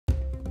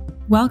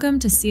Welcome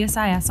to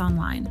CSIS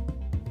Online.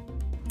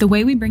 The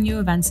way we bring you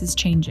events is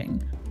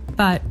changing,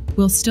 but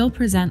we'll still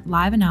present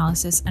live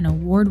analysis and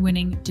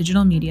award-winning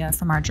digital media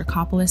from our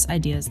Dracopolis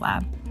Ideas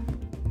Lab.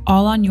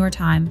 All on your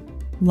time,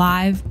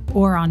 live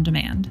or on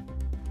demand.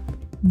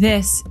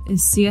 This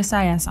is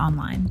CSIS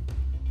Online.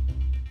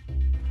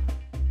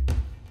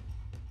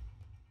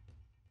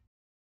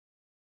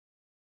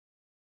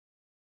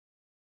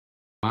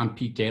 I'm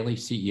Pete Daly,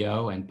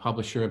 CEO and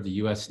publisher of the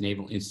U.S.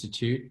 Naval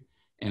Institute,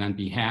 and on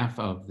behalf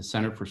of the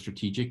Center for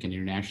Strategic and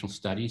International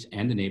Studies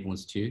and the Naval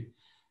Institute,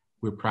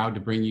 we're proud to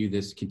bring you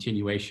this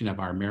continuation of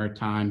our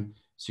Maritime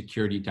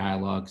Security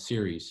Dialogue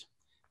series.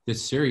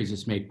 This series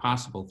is made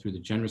possible through the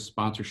generous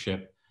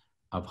sponsorship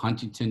of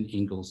Huntington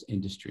Ingalls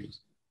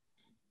Industries.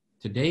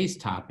 Today's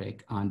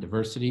topic on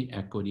diversity,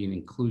 equity, and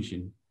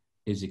inclusion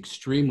is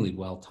extremely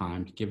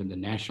well-timed given the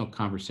national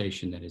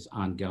conversation that is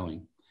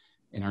ongoing.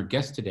 And our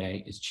guest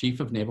today is Chief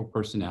of Naval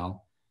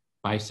Personnel,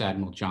 Vice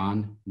Admiral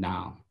John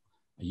Nowell,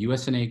 a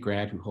USNA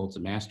grad who holds a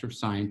Master of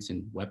Science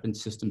in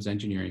Weapons Systems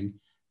Engineering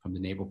from the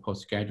Naval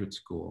Postgraduate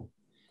School.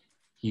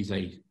 He's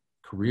a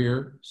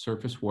career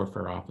surface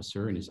warfare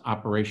officer, and his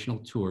operational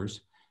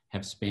tours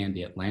have spanned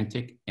the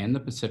Atlantic and the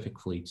Pacific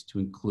fleets to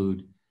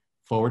include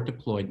forward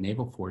deployed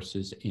naval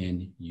forces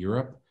in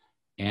Europe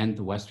and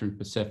the Western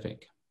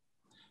Pacific.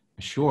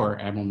 Ashore,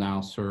 Admiral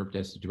Nowell served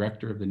as the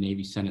director of the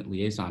Navy Senate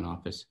Liaison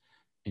Office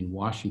in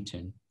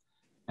Washington.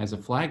 As a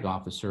flag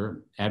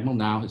officer, Admiral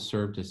Nowell has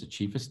served as the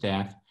Chief of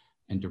Staff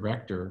and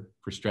Director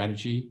for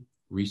Strategy,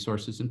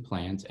 Resources and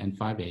Plans,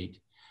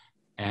 N58,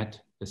 at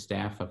the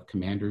staff of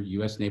Commander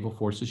U.S. Naval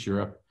Forces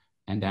Europe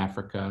and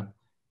Africa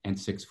and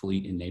 6th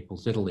Fleet in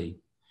Naples, Italy.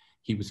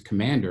 He was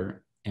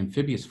Commander,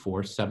 Amphibious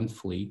Force, 7th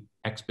Fleet,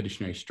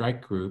 Expeditionary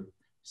Strike Group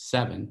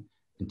 7,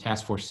 and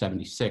Task Force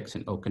 76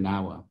 in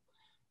Okinawa.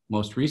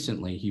 Most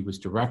recently, he was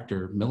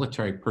Director,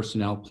 Military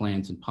Personnel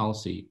Plans and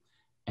Policy,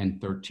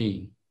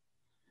 N13.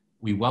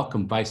 We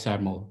welcome Vice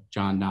Admiral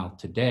John Nowell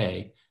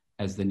today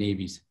as the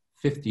Navy's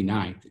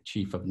 59th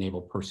Chief of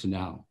Naval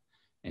Personnel.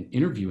 And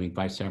interviewing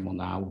Vice Admiral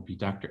Nowell will be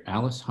Dr.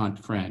 Alice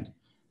Hunt-Friend,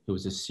 who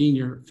is a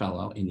Senior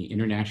Fellow in the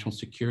International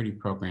Security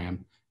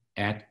Program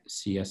at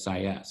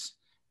CSIS.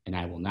 And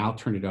I will now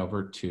turn it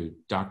over to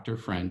Dr.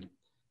 Friend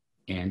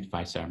and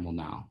Vice Admiral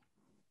Nowell.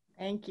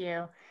 Thank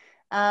you.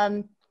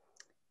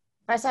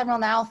 Vice Admiral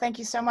Nowell, thank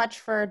you so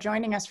much for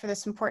joining us for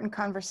this important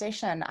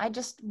conversation. I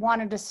just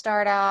wanted to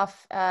start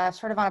off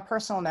sort of on a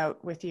personal note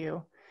with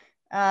you.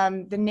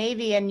 The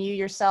Navy and you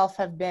yourself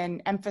have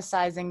been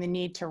emphasizing the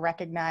need to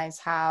recognize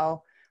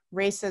how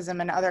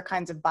racism and other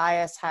kinds of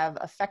bias have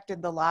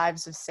affected the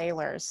lives of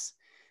sailors.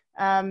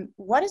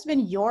 What has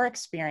been your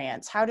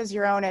experience? How does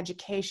your own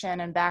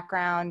education and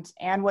background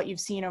and what you've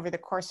seen over the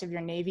course of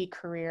your Navy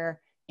career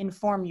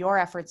inform your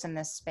efforts in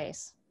this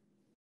space?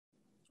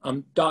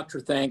 Doctor,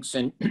 thanks.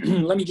 And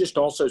let me just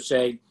also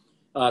say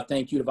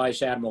thank you to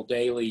Vice Admiral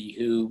Daly,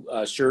 who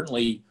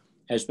certainly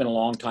has been a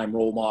longtime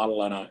role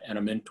model and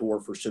a mentor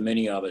for so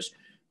many of us.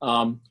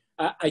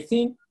 I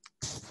think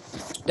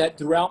that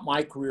throughout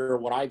my career,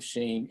 what I've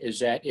seen is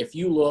that if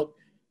you look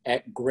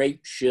at great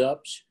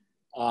ships,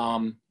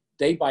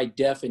 they by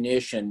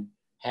definition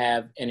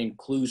have an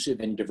inclusive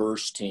and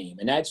diverse team.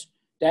 And that's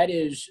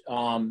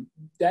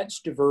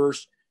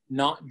diverse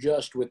not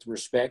just with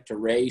respect to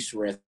race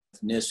or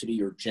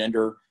ethnicity or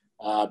gender,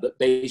 but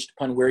based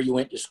upon where you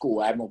went to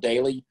school. Admiral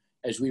Daly,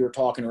 as we were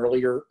talking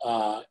earlier,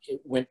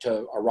 went to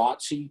a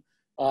ROTC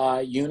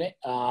unit.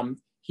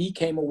 He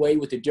came away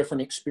with a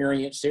different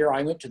experience there.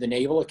 I went to the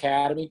Naval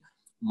Academy.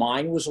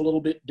 Mine was a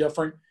little bit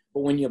different,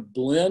 but when you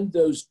blend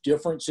those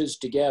differences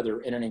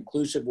together in an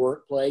inclusive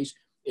workplace,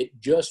 it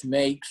just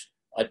makes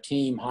a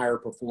team higher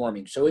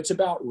performing. So it's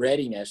about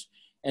readiness.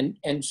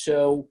 And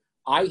so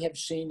I have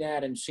seen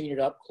that and seen it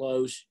up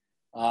close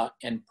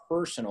and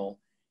personal.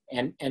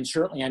 And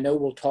certainly I know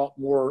we'll talk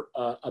more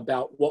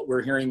about what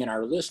we're hearing in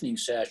our listening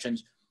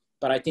sessions,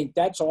 but I think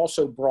that's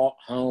also brought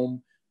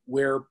home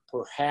where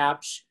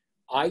perhaps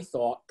I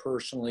thought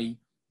personally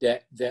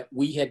that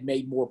we had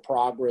made more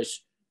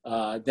progress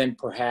than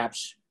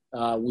perhaps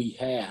we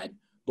had,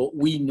 but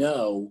we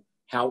know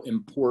how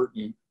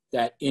important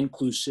that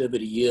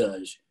inclusivity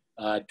is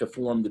to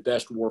form the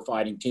best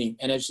warfighting team.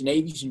 And as the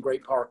Navy's in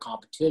great power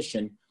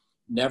competition,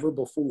 never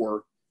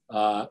before,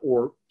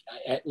 or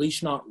at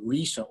least not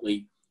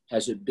recently,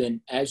 has it been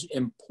as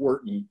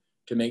important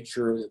to make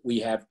sure that we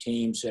have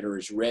teams that are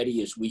as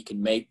ready as we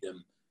can make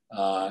them.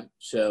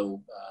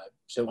 So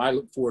I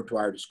look forward to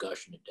our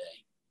discussion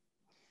today.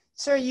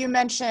 Sir, you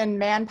mentioned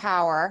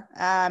manpower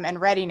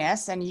and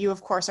readiness, and you,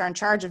 of course, are in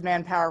charge of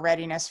manpower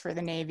readiness for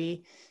the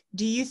Navy.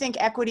 Do you think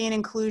equity and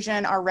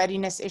inclusion are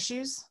readiness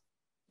issues?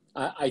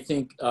 I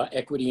think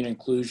equity and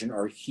inclusion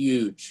are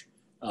huge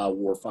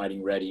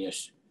warfighting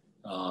readiness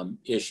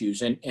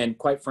issues. And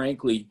quite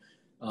frankly,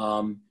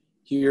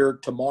 here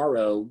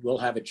tomorrow, we'll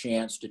have a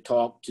chance to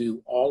talk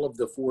to all of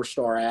the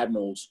 4-star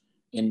admirals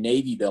in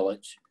Navy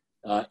billets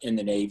in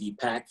the Navy,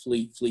 PAC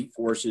Fleet, Fleet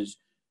Forces,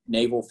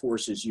 Naval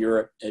Forces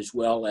Europe, as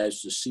well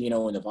as the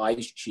CNO and the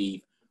Vice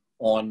Chief,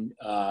 on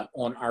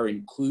our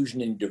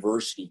Inclusion and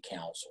Diversity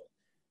Council.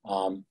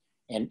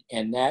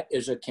 And that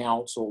is a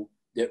council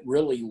that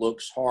really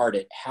looks hard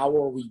at how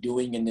are we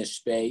doing in this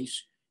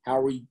space, how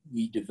are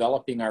we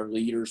developing our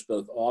leaders,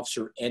 both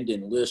officer and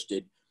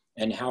enlisted,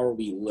 and how are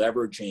we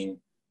leveraging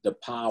the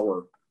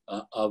power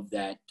of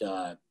that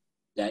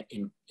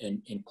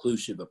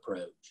inclusive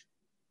approach.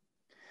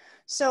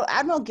 So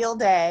Admiral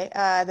Gilday,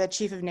 the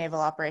Chief of Naval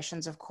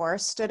Operations, of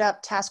course, stood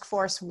up Task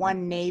Force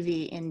 1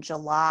 Navy in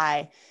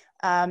July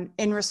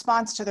in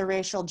response to the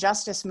racial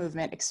justice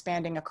movement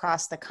expanding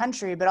across the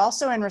country, but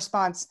also in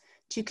response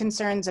to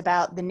concerns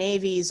about the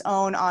Navy's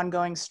own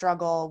ongoing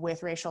struggle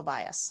with racial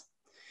bias.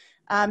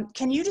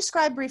 Can you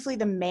describe briefly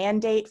the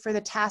mandate for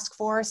the task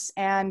force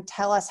and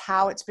tell us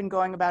how it's been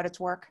going about its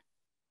work?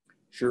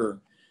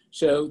 Sure.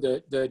 So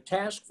the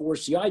task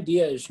force, the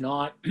idea is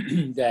not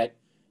that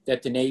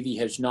the Navy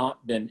has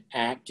not been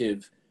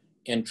active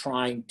in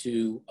trying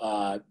to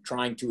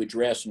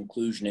address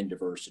inclusion and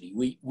diversity.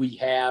 We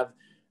have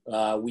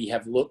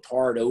looked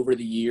hard over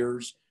the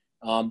years,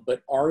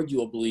 but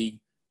arguably,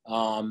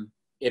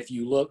 if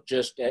you look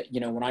just at,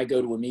 when I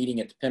go to a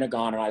meeting at the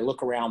Pentagon and I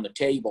look around the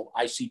table,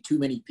 I see too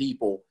many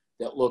people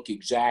that look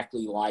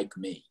exactly like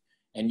me.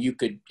 And you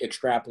could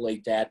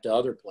extrapolate that to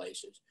other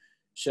places.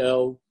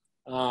 So,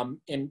 so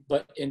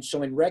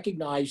in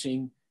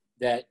recognizing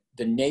that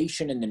the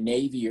nation and the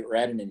Navy are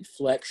at an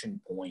inflection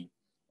point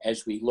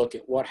as we look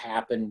at what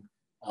happened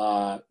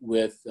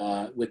with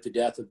the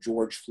death of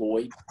George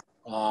Floyd,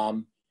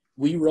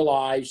 we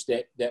realized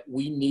that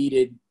we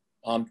needed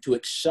to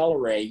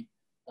accelerate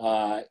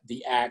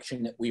the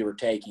action that we were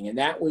taking. And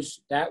that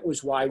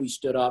was why we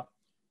stood up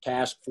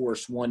Task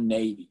Force 1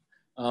 Navy.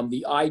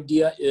 The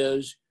idea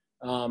is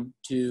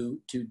to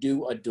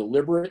do a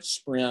deliberate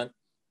sprint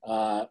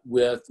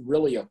with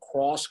really a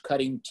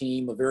cross-cutting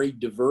team, a very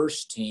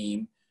diverse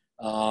team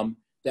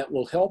that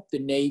will help the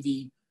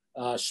Navy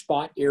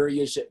spot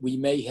areas that we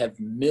may have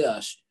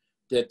missed,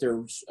 that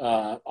there's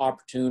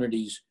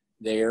opportunities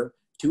there,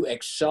 to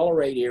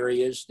accelerate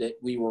areas that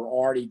we were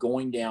already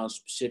going down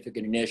specific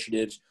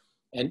initiatives,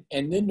 and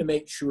then to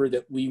make sure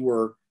that we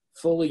were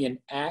fully and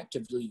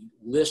actively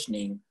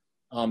listening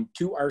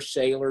to our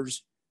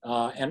sailors.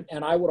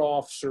 And I would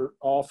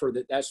offer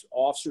that that's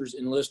officers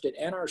enlisted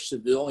and our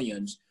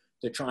civilians,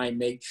 to try and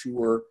make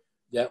sure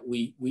that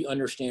we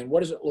understand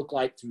what does it look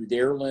like through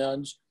their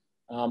lens,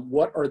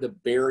 what are the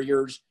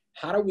barriers,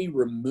 how do we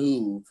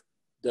remove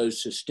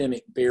those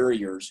systemic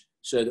barriers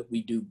so that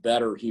we do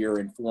better here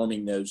in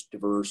forming those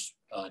diverse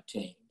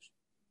teams.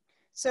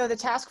 So the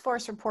task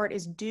force report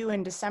is due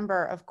in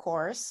December, of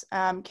course.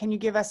 Can you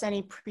give us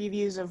any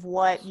previews of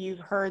what you've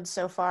heard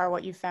so far,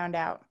 what you found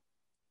out?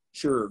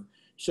 Sure.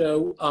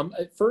 So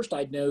at first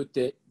I'd note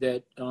that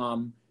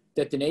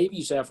the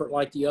Navy's effort,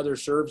 like the other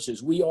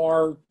services, we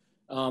are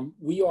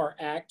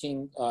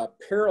acting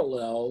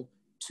parallel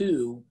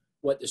to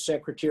what the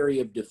Secretary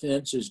of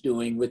Defense is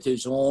doing with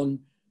his own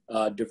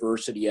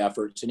diversity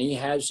efforts. And he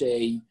has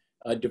a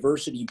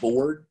diversity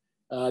board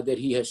that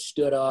he has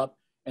stood up,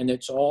 and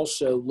it's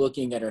also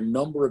looking at a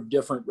number of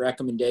different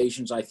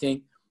recommendations. I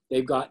think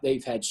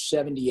they've had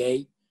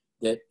 78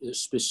 that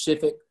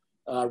specific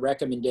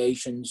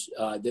recommendations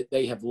that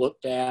they have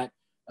looked at.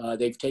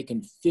 They've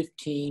taken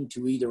 15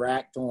 to either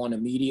act on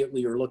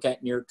immediately or look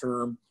at near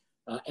term.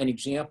 An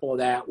example of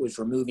that was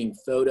removing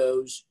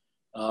photos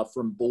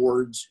from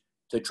boards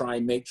to try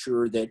and make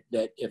sure that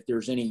if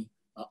there's any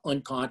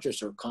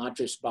unconscious or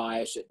conscious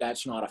bias,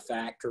 that's not a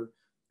factor.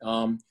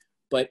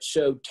 But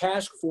so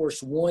Task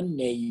Force 1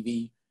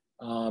 Navy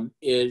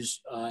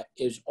is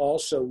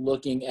also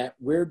looking at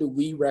where do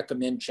we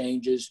recommend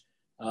changes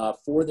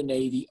for the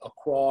Navy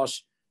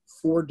across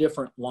 4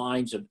 different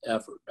lines of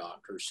effort,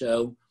 Doctor.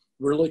 So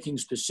we're looking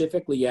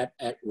specifically at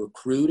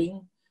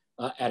recruiting,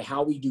 at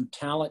how we do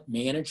talent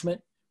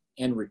management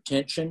and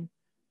retention,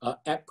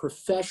 at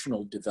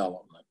professional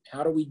development.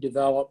 How do we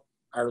develop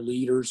our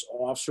leaders,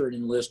 officer and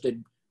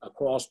enlisted,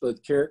 across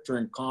both character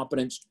and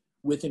competence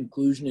with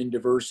inclusion and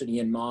diversity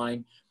in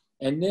mind?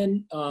 And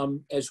then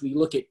as we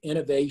look at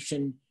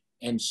innovation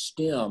and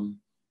STEM,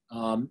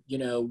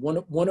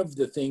 one of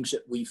the things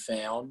that we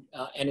found,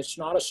 and it's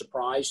not a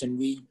surprise, and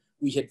we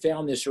had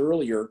found this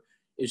earlier,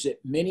 is that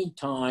many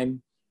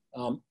times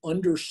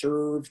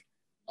underserved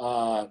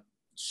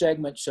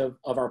segments of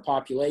our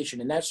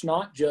population, and that's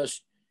not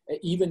just,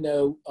 even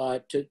though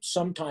to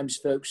sometimes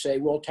folks say,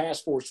 well,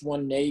 Task Force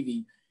 1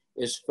 Navy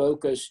is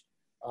focused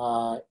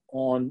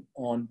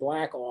on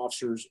Black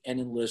officers and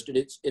enlisted.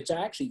 It's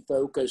actually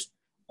focused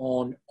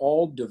on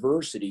all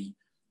diversity.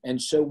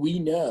 And so we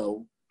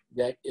know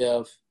that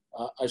if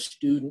a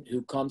student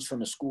who comes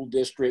from a school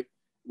district,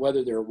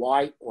 whether they're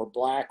white or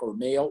Black or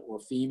male or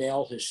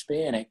female,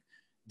 Hispanic,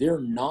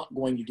 they're not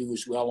going to do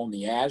as well on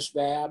the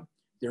ASVAB.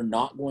 They're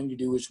not going to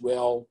do as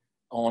well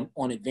on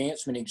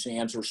advancement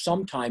exams, or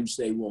sometimes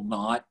they will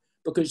not,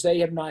 because they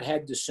have not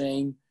had the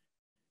same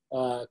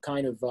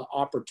kind of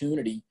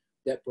opportunity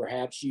that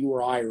perhaps you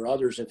or I or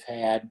others have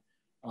had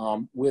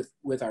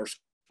with our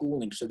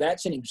schooling. So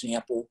that's an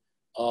example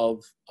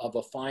of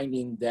a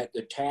finding that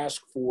the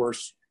task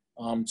force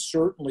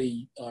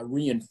certainly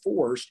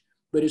reinforced,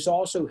 but is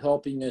also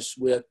helping us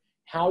with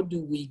how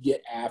do we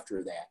get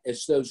after that?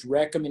 It's those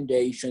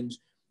recommendations,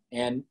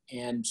 and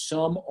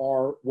some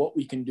are what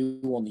we can do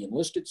on the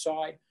enlisted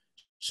side,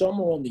 some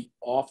are on the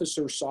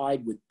officer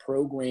side with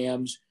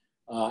programs,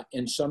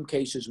 in some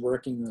cases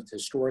working with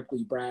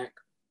historically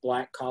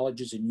black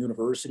colleges and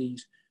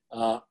universities,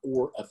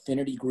 or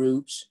affinity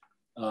groups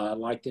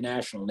like the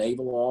National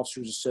Naval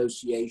Officers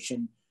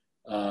Association,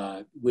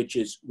 which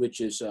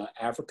is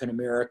African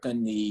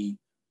American, the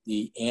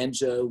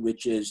ANZO,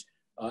 which is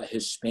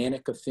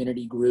Hispanic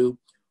affinity group,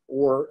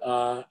 or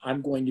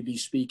I'm going to be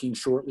speaking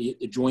shortly at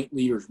the Joint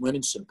Leaders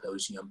Women's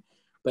Symposium.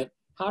 But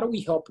how do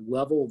we help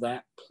level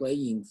that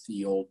playing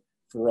field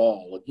for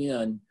all?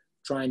 Again,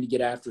 trying to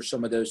get after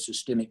some of those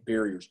systemic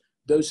barriers.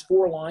 Those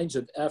 4 lines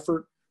of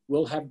effort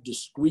will have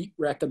discrete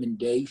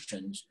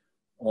recommendations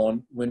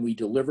on when we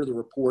deliver the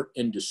report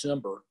in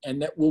December,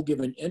 and that we'll give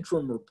an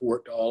interim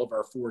report to all of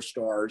our 4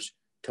 stars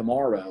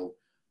tomorrow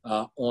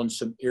on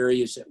some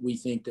areas that we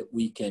think that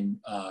we can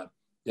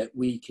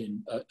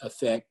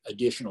affect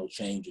additional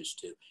changes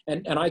to.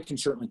 And I can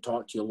certainly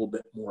talk to you a little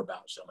bit more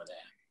about some of that.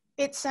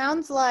 It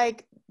sounds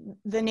like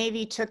the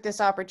Navy took this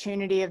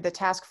opportunity of the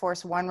Task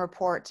Force 1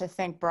 report to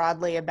think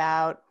broadly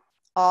about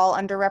all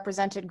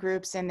underrepresented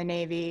groups in the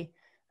Navy,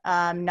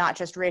 not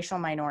just racial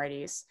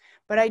minorities.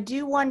 But I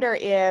do wonder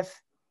if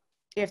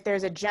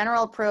there's a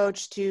general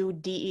approach to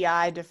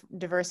DEI,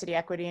 diversity,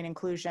 equity, and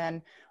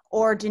inclusion,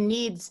 or do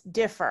needs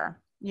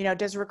differ? You know,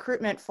 does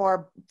recruitment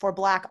for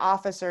Black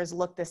officers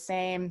look the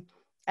same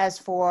as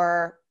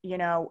for, you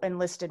know,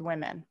 enlisted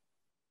women?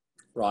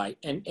 Right,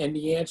 and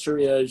the answer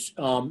is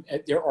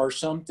there are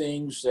some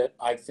things that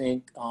I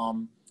think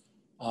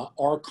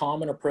are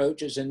common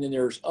approaches, and then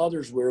there's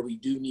others where we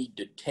do need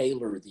to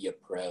tailor the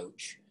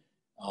approach,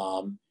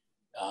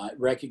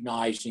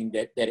 recognizing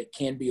that it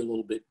can be a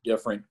little bit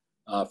different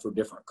for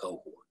different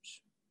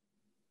cohorts.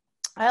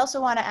 I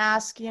also want to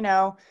ask, you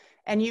know,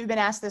 and you've been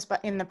asked this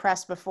in the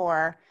press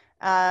before,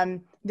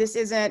 this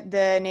isn't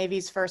the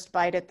Navy's first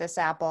bite at this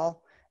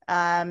apple.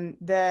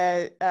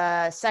 The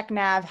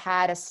SecNav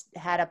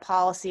had a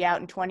policy out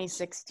in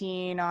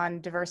 2016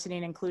 on diversity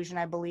and inclusion,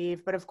 I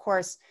believe. But of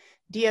course,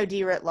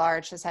 DoD writ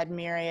large has had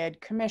myriad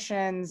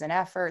commissions and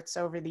efforts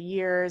over the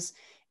years.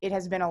 It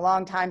has been a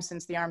long time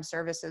since the armed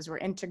services were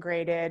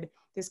integrated.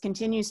 This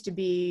continues to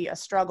be a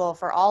struggle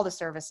for all the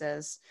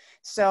services.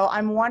 So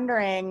I'm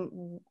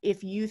wondering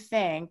if you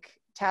think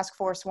Task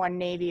Force 1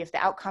 Navy, if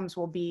the outcomes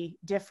will be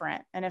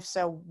different, and if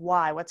so,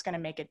 why? What's going to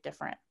make it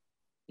different?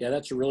 Yeah,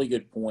 that's a really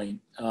good point.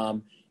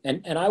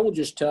 And I will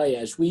just tell you,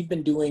 as we've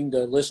been doing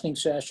the listening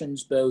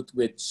sessions, both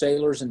with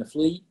sailors in the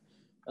fleet,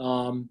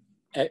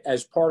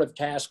 as part of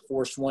Task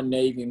Force 1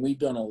 Navy, and we've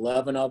done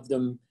 11 of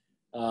them,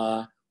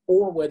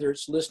 or whether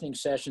it's listening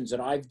sessions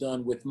that I've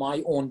done with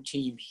my own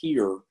team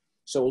here,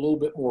 so a little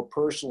bit more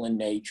personal in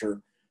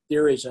nature,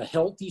 there is a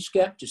healthy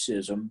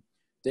skepticism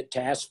that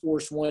Task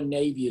Force 1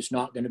 Navy is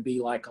not going to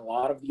be like a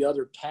lot of the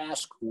other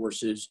task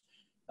forces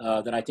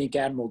that I think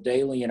Admiral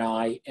Daly and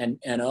I and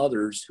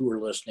others who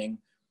are listening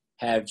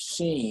have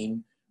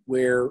seen,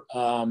 where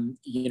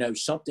you know,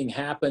 something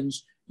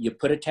happens, you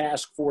put a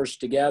task force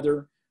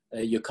together,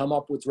 you come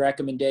up with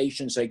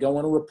recommendations, they go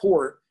in a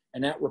report,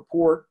 and that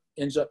report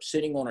ends up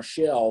sitting on a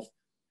shelf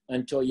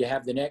until you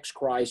have the next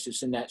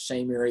crisis in that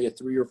same area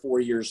 3 or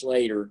 4 years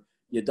later.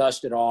 You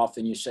dust it off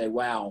and you say,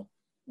 wow,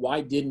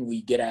 why didn't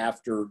we get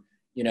after,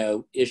 you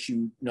know,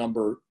 issue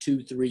number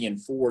 2, 3,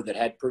 and 4 that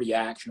had pretty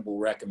actionable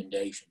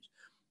recommendations?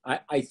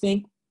 I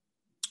think,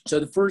 so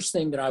the first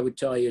thing that I would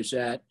tell you is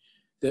that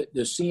the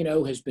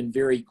CNO has been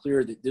very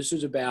clear that this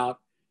is about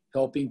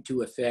helping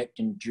to affect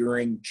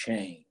enduring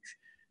change.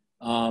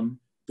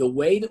 The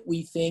way that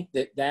we think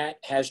that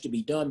has to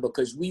be done,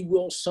 because we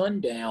will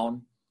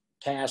sundown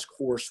Task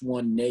Force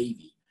 1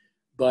 Navy,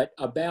 but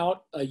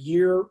about a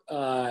year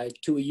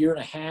to a year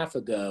and a half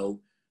ago,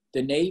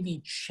 the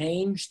Navy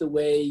changed the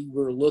way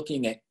we're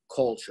looking at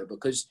culture,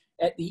 because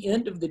at the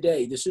end of the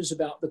day, this is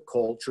about the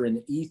culture and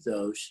the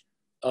ethos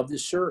of the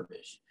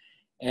service.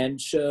 And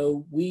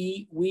so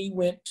we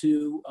went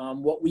to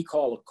what we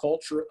call a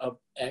culture of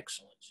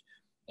excellence.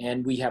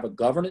 And we have a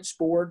governance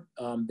board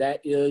that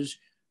is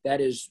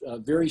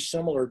very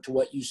similar to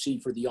what you see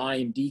for the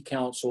IMD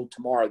Council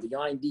tomorrow. The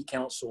IMD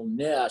Council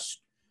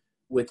nests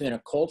within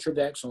a culture of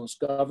excellence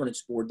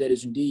governance board that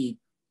is indeed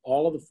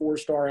all of the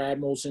 4-star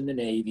admirals in the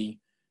Navy.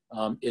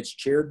 It's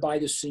chaired by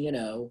the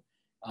CNO,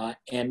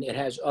 and it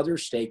has other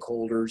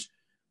stakeholders,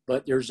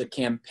 but there's a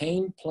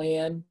campaign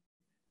plan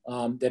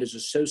that is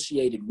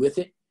associated with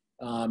it.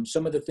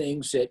 Some of the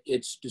things that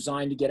it's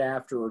designed to get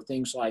after are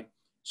things like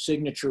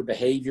signature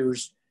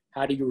behaviors,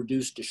 how do you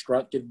reduce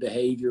destructive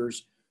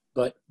behaviors,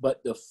 but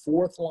the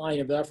 4th line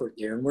of effort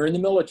there, and we're in the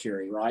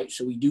military, right?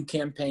 So we do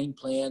campaign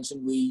plans,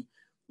 and we,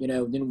 you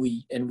know, then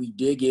we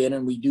dig in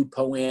and we do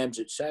POAMs,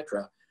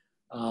 etc.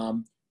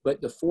 But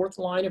the 4th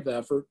line of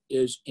effort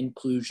is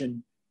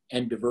inclusion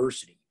and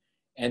diversity.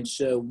 And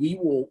so we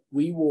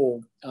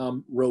will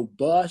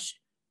robust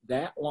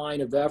that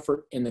line of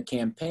effort in the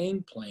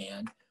campaign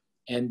plan,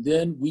 and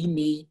then we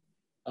meet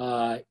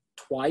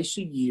twice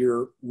a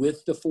year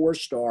with the 4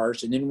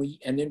 stars, and then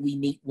we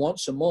meet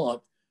once a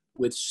month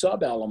with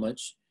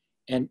sub-elements,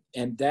 and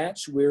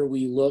that's where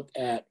we look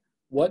at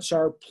what's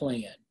our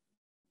plan,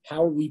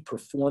 how are we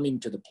performing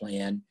to the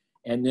plan,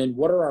 and then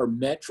what are our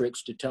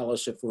metrics to tell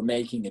us if we're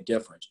making a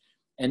difference.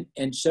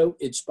 And so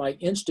it's by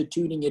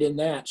instituting it in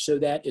that, so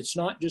that it's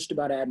not just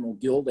about Admiral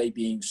Gilday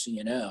being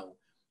CNO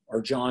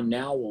or John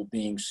Nowell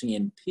being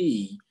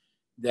CNP,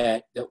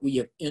 that we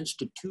have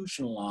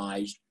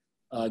institutionalized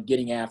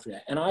getting after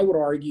that. And I would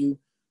argue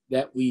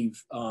that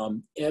we've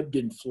ebbed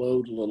and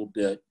flowed a little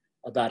bit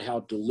about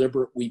how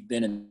deliberate we've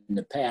been in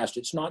the past.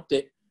 It's not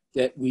that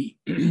we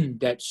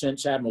that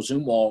since Admiral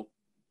Zumwalt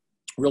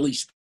really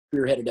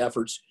spearheaded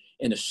efforts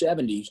in the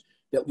 70s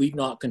that we've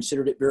not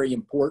considered it very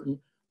important.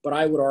 But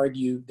I would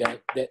argue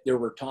that there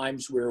were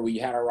times where we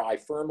had our eye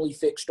firmly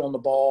fixed on the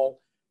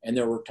ball, and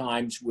there were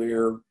times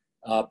where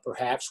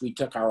perhaps we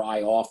took our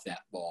eye off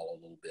that ball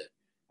a little bit.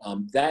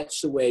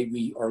 That's the way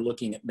we are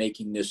looking at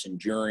making this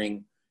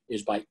enduring,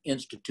 is by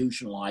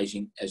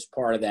institutionalizing as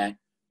part of that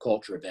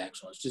culture of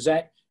excellence. Does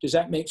that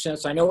make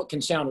sense? I know it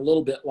can sound a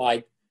little bit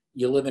like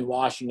you live in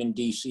Washington,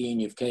 D.C., and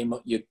you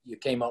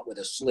came up with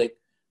a slick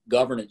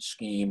governance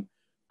scheme,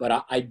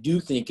 but I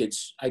do think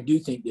this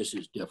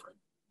is different.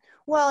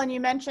 Well, and you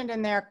mentioned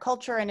in there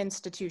culture and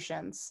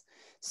institutions.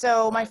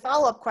 So my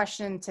follow-up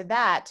question to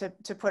that,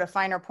 to put a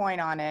finer point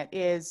on it,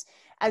 is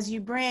as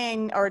you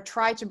bring or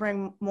try to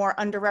bring more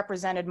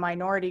underrepresented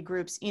minority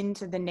groups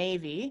into the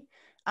Navy,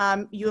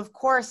 you of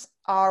course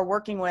are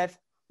working with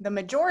the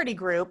majority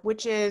group,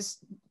 which is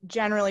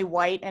generally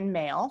white and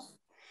male.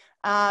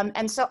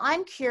 And so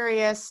I'm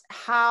curious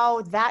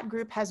how that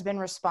group has been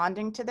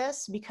responding to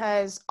this,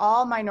 because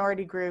all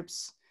minority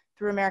groups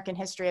through American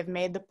history have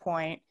made the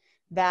point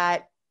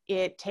that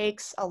it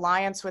takes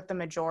alliance with the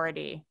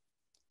majority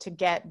to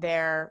get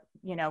their,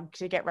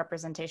 to get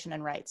representation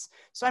and rights.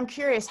 So I'm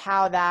curious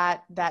how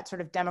that sort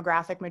of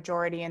demographic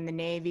majority in the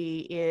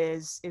Navy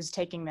is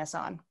taking this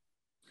on.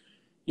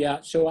 Yeah,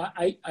 so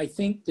I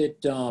think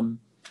that,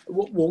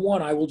 well,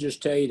 one, I will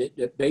just tell you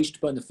that based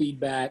upon the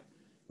feedback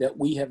that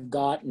we have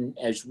gotten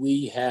as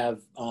we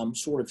have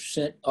sort of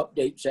sent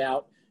updates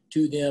out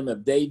to them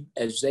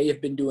as they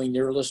have been doing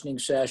their listening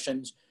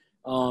sessions,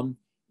 I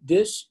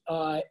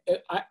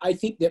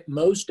think that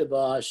most of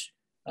us,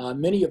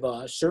 many of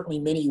us, certainly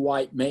many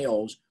white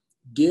males,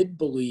 did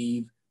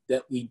believe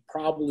that we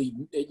probably,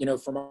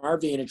 from our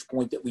vantage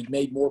point, that we've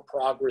made more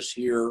progress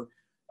here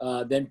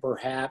than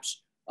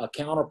perhaps a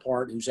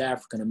counterpart who's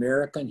African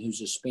American, who's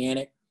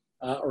Hispanic,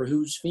 or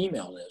who's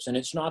female is. And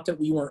it's not that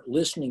we weren't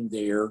listening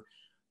there,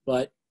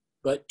 but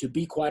to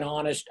be quite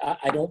honest,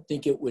 I don't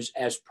think it was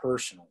as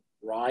personal,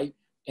 right?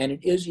 And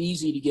it is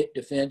easy to get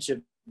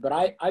defensive, but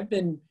I've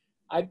been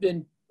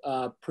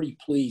pretty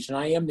pleased, and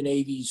I am the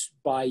Navy's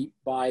by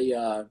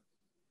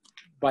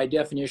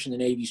definition the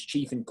Navy's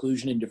Chief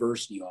Inclusion and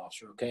Diversity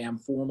Officer. Okay, I'm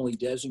formally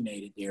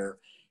designated there,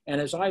 and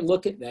as I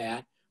look at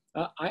that,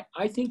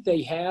 I think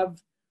they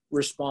have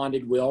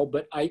responded well.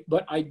 But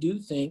I do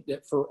think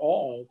that for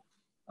all,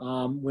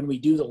 when we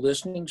do the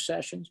listening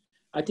sessions,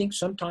 I think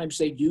sometimes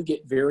they do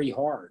get very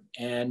hard,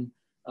 and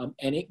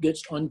it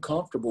gets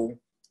uncomfortable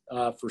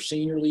for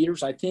senior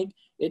leaders. I think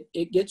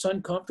it gets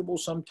uncomfortable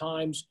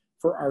sometimes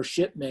for our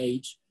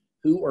shipmates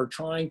who are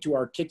trying to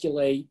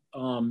articulate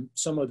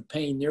some of the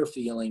pain they're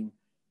feeling.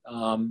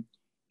 And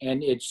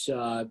it's,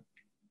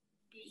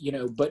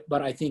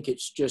 but I think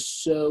it's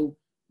just so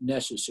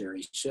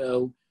necessary.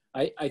 So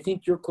I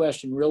think your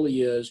question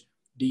really is,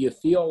 do you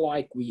feel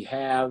like we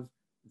have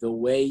the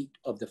weight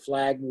of the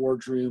flag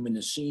wardroom and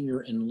the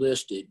senior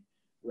enlisted,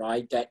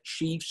 right? That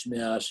chief's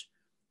mess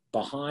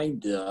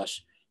behind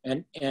us.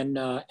 And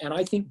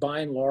I think by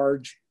and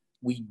large,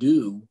 we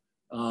do.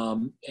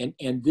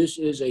 And this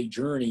is a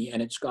journey,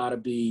 and it's got to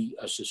be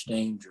a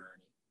sustained journey.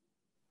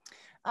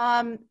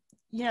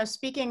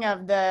 Speaking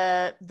of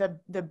the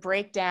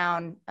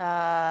breakdown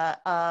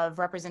of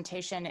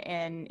representation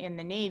in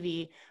the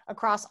Navy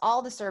across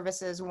all the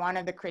services, one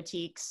of the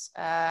critiques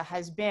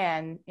has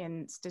been,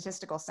 in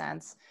statistical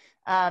sense,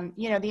 the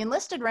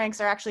enlisted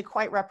ranks are actually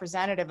quite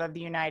representative of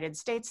the United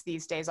States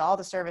these days. All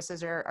the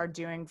services are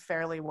doing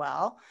fairly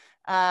well.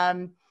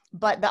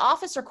 But the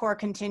officer corps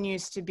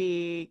continues to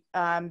be,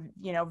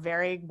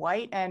 very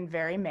white and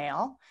very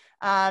male.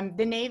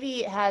 The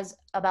Navy has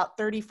about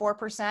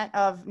 34%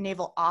 of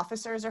naval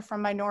officers are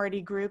from minority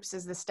groups,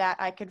 is the stat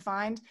I could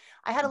find.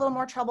 I had a little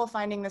more trouble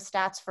finding the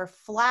stats for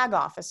flag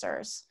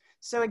officers.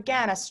 So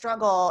again, a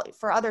struggle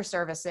for other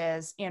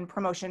services in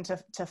promotion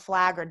to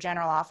flag or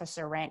general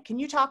officer rank. Can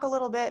you talk a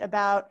little bit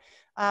about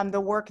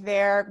the work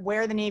there,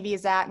 where the Navy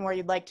is at and where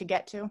you'd like to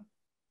get to?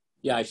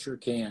 Yeah, I sure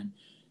can.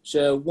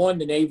 So one,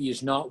 the Navy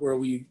is not where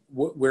we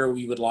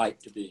would like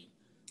to be.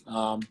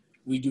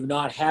 We do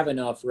not have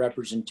enough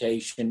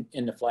representation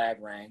in the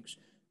flag ranks.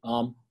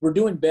 We're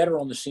doing better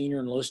on the senior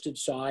enlisted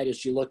side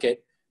as you look at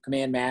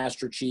command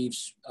master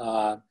chiefs,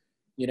 and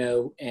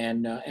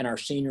our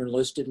senior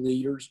enlisted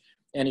leaders.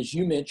 And as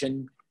you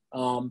mentioned,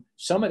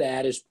 Some of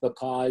that is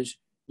because,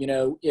 you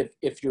know,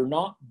 if you're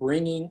not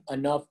bringing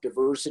enough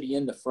diversity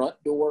in the front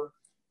door,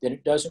 then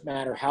it doesn't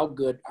matter how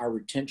good our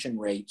retention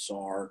rates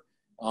are.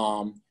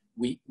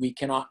 We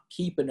cannot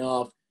keep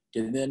enough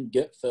to then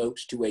get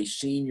folks to a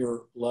senior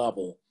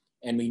level.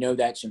 And we know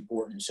that's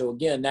important. So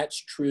again,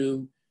 that's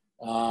true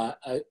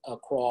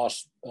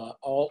across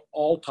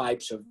all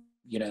types of,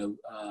 you know,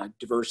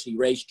 diversity,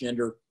 race,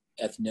 gender,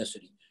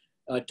 ethnicity.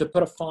 To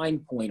put a fine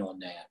point on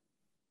that.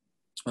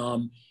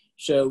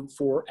 So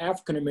for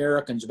African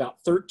Americans,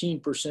 about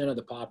 13% of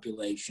the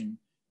population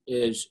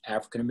is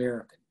African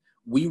American.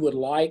 We would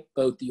like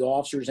both the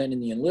officers and in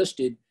the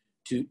enlisted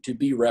to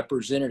be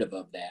representative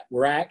of that.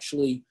 We're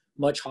actually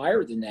much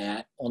higher than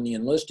that on the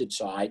enlisted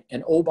side.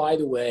 And oh, by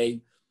the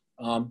way,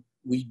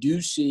 we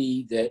do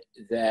see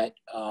that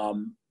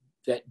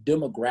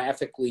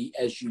demographically,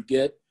 as you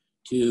get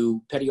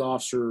to petty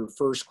officer,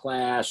 first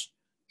class,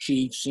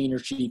 chief, senior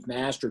chief,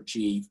 master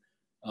chief,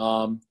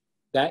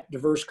 that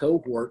diverse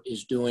cohort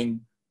is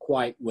doing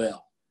quite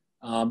well.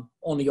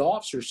 On the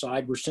officer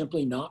side, we're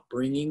simply not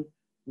bringing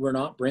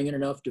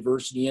enough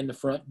diversity in the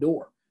front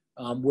door.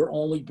 We're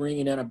only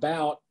bringing in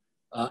about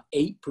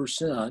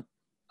 8%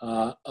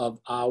 of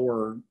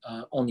our,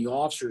 on the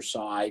officer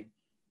side,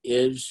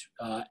 is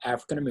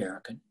African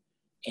American.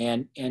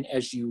 And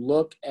as you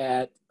look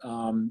at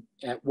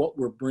what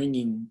we're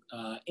bringing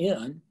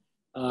in,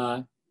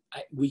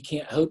 we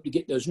can't hope to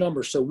get those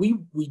numbers. So we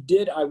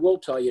did, I will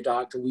tell you,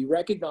 Doctor, we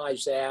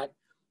recognize that.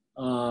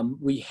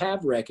 We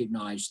have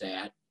recognized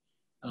that.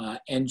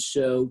 And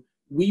so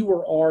we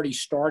were already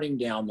starting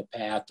down the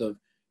path of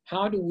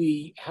how do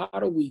we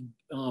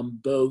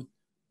both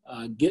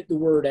get the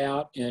word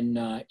out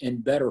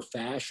in better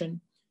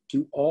fashion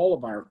to all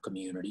of our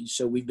communities.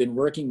 So we've been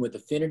working with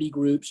affinity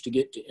groups to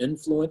get to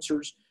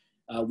influencers.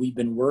 We've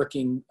been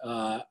working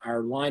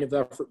our line of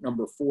effort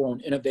number 4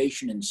 on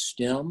innovation in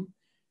STEM.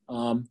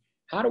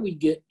 How do we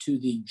get to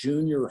the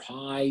junior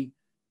high,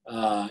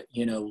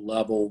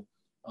 level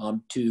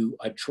to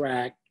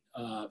attract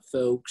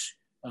folks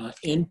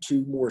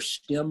into more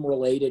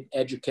STEM-related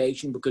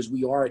education, because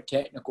we are a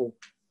technical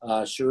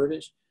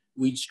service.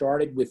 We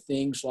started with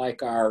things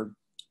like our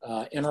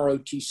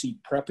NROTC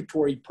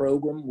preparatory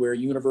program, where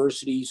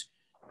universities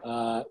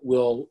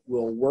will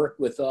work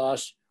with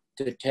us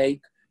to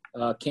take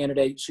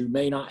candidates who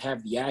may not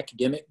have the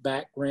academic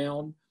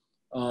background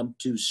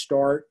to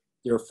start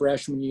their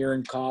freshman year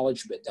in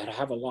college, but that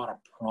have a lot of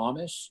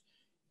promise.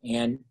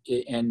 And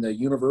the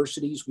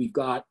universities, we've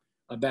got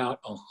about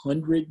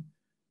 100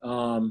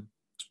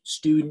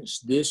 students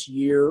this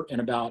year and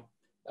about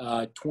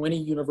 20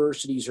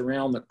 universities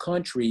around the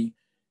country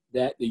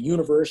that the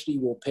university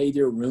will pay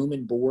their room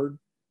and board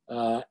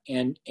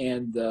and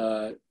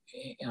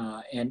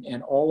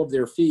all of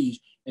their fees.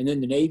 And then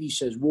the Navy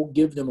says, we'll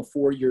give them a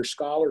 4-year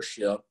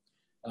scholarship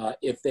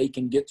if they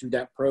can get through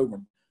that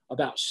program.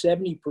 About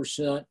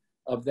 70%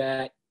 of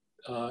that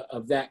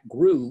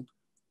group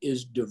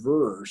is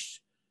diverse.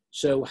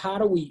 So how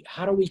do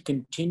we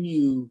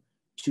continue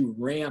to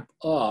ramp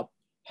up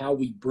how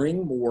we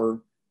bring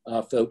more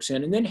folks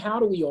in, and then how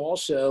do we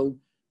also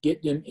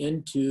get them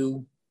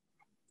into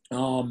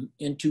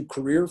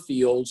career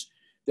fields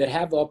that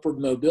have upward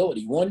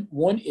mobility?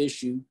 One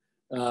issue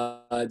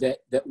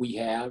that we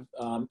have,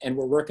 and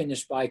we're working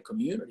this by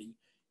community,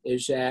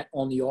 is that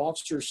on the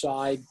officer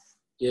side,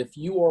 if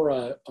you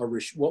are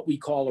what we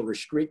call a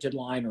restricted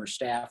line or a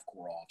staff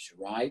corps officer,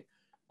 right?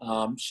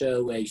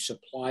 So a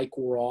supply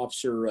corps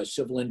officer, a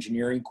civil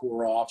engineering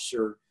corps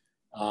officer,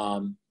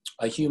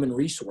 a human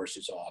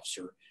resources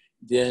officer,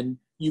 then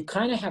you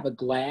kind of have a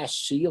glass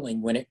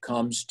ceiling when it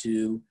comes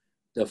to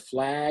the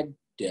flag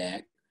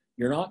deck.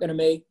 You're not going to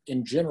make,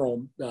 in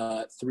general,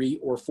 3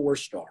 or 4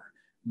 star.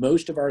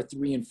 Most of our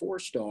 3 and 4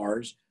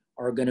 stars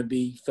are going to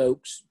be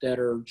folks that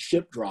are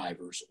ship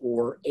drivers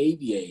or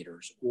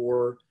aviators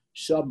or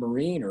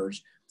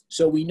submariners.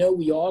 So we know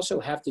we also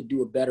have to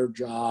do a better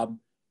job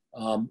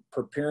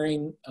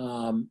preparing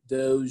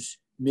those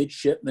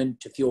midshipmen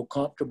to feel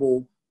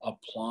comfortable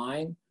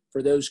applying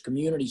for those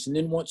communities. And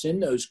then once in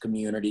those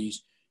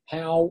communities,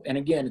 how, and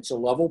again, it's a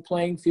level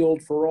playing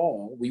field for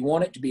all. We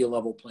want it to be a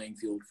level playing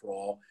field for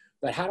all,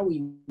 but how do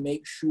we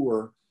make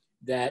sure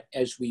that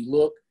as we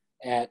look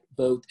at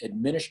both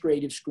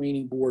administrative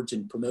screening boards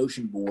and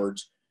promotion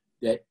boards,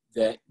 that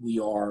we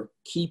are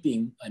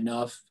keeping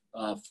enough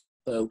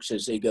folks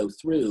as they go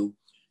through,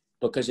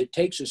 because it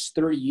takes us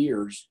 30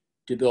 years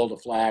to build a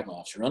flag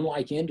officer.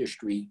 Unlike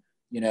industry,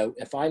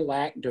 if I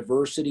lack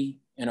diversity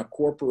in a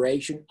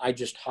corporation, I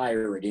just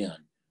hire it in.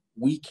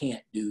 We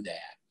can't do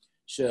that.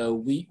 So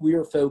we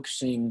are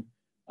focusing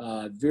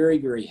very,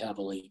 very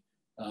heavily.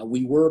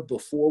 We were,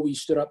 before we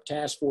stood up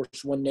Task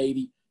Force One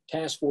Navy.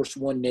 Task Force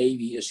One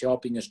Navy is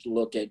helping us to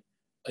look at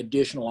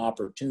additional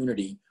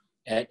opportunity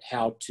at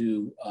how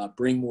to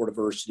bring more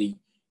diversity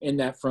in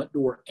that front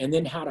door, and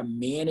then how to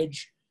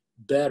manage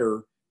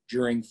better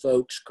during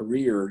folks'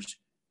 careers.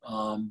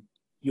 One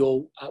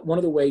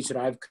of the ways that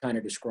I've kind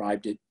of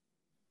described it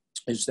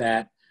is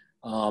that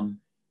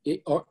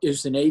it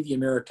is the Navy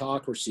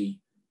meritocracy.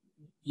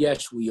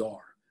 Yes, we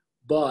are.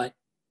 But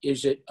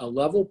is it a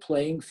level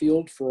playing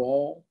field for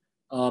all?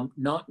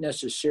 Not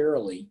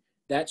necessarily.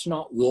 That's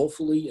not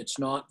willfully. It's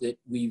not that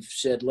we've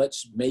said,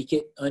 let's make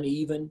it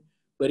uneven.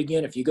 But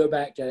again, if you go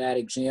back to that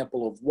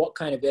example of what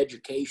kind of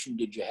education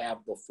did you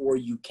have before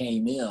you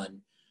came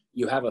in,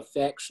 you have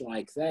effects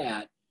like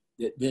that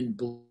that then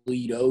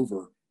bleed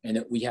over, and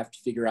that we have to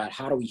figure out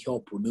how do we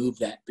help remove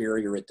that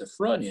barrier at the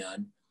front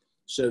end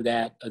so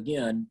that,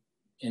 again,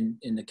 in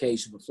the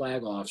case of a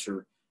flag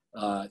officer,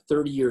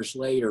 30 years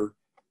later,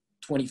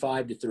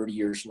 25 to 30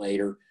 years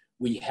later,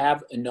 we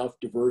have enough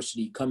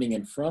diversity coming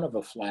in front of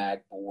a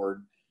flag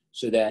board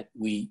so that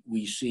we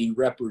see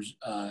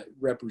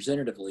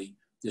representatively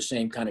the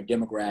same kind of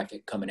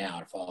demographic coming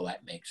out, if all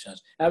that makes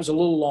sense. That was a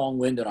little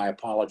long-winded, I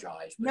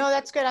apologize. No,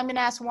 that's good. I'm going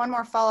to ask one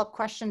more follow-up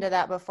question to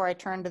that before I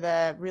turn to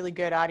the really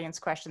good audience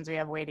questions we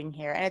have waiting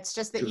here. And it's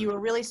just that you were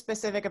really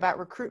specific about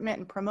recruitment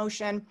and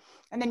promotion,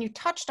 and then you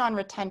touched on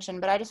retention,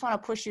 but I just want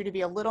to push you to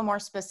be a little more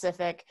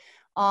specific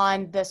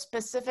on the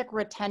specific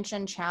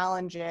retention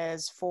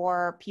challenges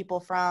for people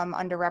from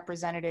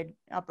underrepresented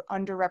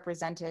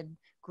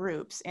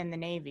groups in the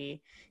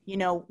Navy. You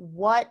know,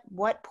 what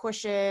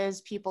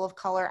pushes people of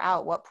color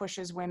out? What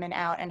pushes women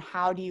out? And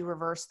how do you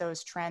reverse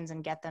those trends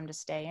and get them to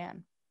stay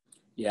in?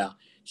 Yeah.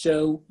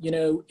 So, you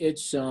know,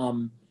 it's,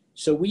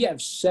 so we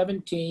have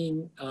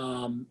 17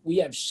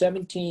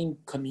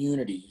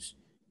 communities,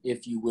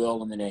 if you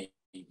will, in the Navy.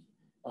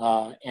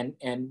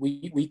 And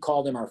we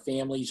call them our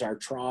families, our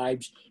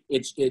tribes.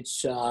 You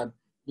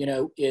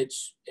know,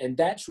 and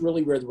that's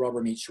really where the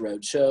rubber meets the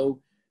road. So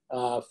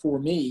for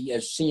me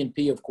as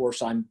CNP, of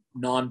course, I'm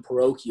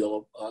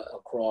non-parochial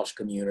across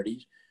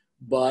communities,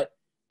 but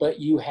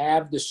you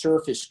have the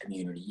surface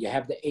community, you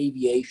have the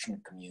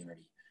aviation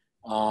community,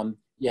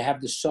 you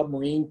have the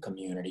submarine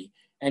community,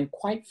 and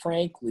quite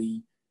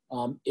frankly,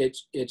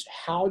 it's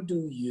how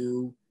do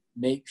you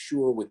make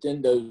sure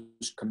within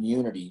those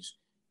communities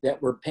that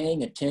we're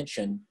paying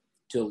attention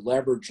to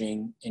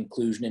leveraging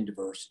inclusion and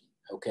diversity,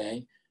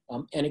 okay?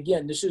 And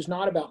again, this is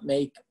not about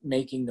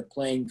making the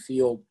playing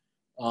field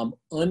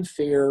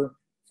unfair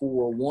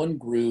for one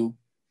group.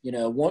 You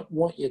know,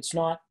 it's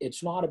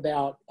not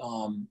about,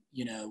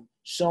 you know,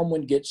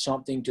 someone gets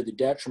something to the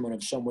detriment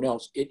of someone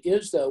else. It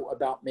is, though,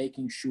 about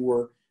making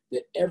sure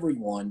that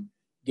everyone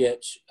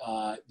gets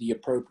the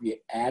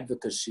appropriate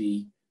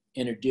advocacy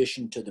in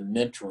addition to the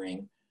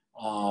mentoring.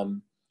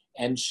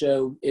 And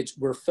so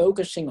we're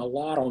focusing a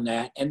lot on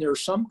that. And there are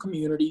some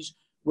communities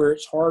where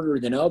it's harder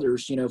than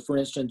others. You know, for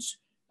instance,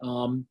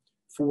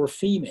 for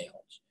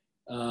females,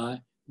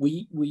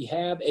 we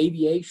have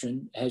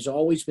aviation has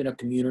always been a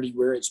community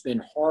where it's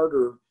been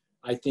harder,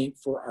 I think,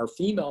 for our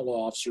female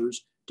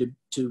officers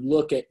to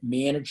look at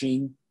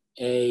managing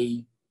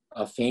a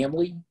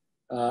family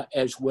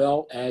as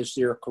well as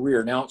their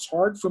career. Now, it's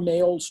hard for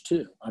males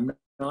too. I'm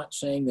not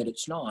saying that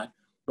it's not,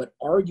 but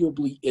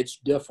arguably it's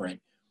different.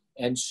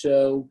 And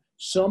so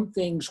some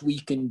things we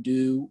can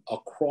do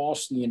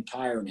across the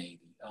entire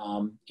Navy.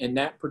 In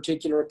that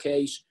particular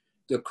case,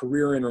 the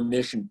Career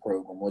Intermission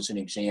Program was an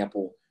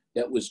example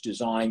that was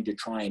designed to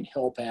try and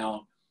help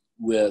out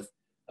with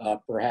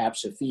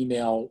perhaps a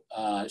female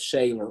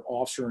sailor,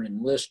 officer, and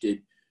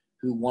enlisted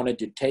who wanted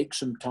to take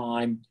some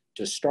time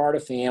to start a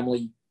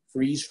family,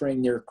 freeze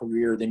frame their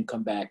career, then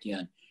come back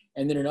in.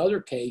 And then in other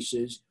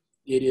cases,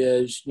 it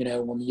is, you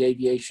know, on the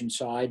aviation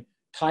side,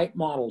 type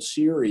model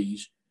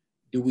series.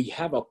 Do we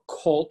have a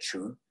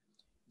culture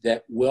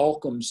that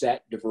welcomes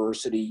that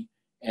diversity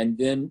and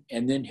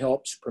then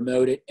helps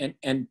promote it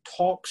and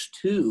talks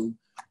to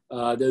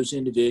those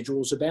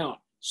individuals about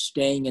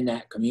staying in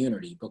that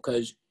community?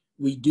 Because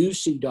we do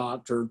see,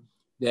 Doctor,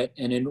 that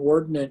an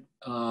inordinate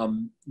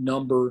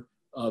number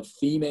of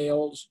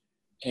females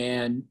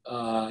and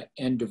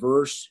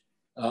diverse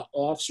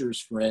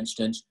officers, for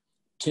instance,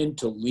 tend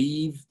to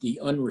leave the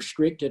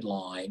unrestricted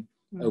line,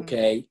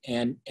 okay,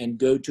 and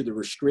go to the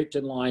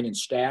restricted line and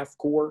staff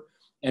corps.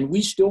 And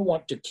we still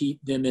want to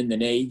keep them in the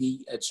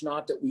Navy. It's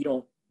not that we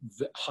don't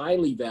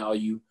highly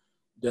value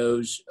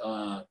those,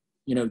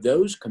 you know,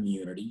 those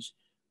communities,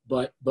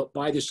 but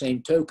by the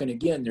same token,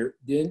 again,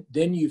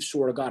 then you've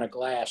sort of got a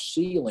glass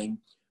ceiling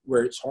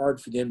where it's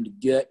hard for them to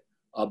get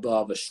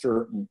above a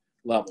certain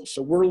level.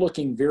 So we're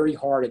looking very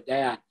hard at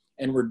that,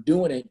 and we're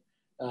doing it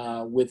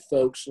with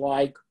folks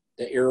like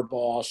the Air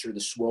Boss or the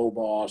SWO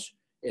Boss,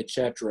 et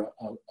cetera,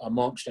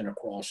 amongst and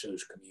across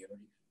those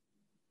communities.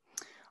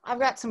 I've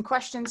got some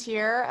questions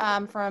here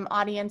from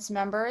audience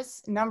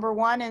members. Number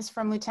one is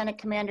from Lieutenant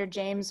Commander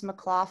James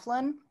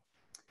McLaughlin,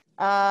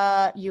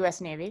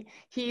 U.S. Navy.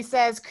 He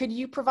says, could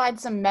you provide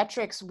some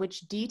metrics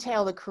which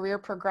detail the career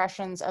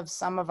progressions of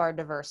some of our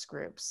diverse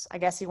groups? I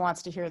guess he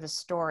wants to hear the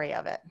story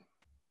of it.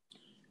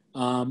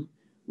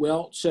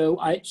 Well, so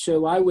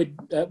I would,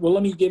 well,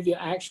 let me give you,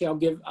 actually,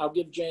 I'll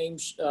give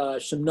James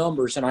some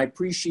numbers, and I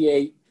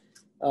appreciate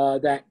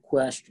that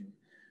question.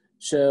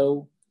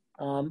 So,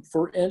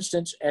 for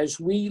instance, as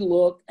we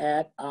look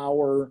at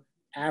our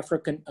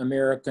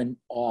African-American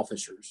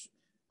officers,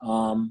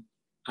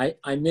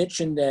 I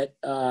mentioned that,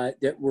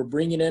 that we're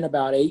bringing in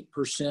about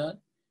 8%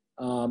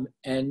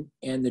 and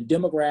the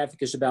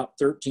demographic is about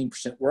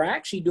 13%. We're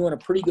actually doing a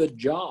pretty good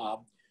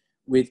job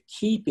with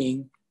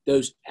keeping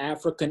those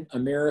African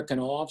American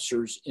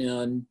officers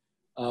in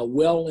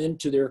well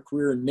into their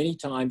career, and many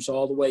times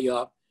all the way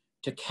up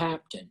to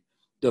captain.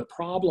 The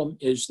problem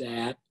is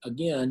that,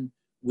 again,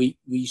 we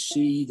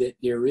see that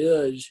there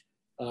is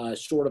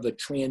sort of a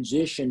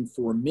transition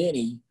for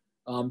many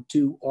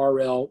to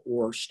RL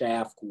or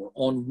staff corps.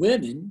 On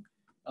women,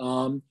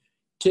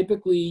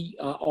 typically,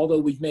 although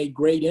we've made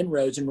great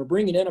inroads, and we're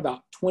bringing in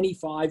about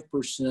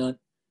 25%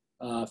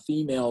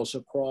 females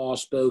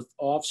across both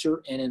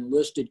officer and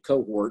enlisted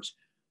cohorts.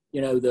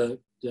 You know, the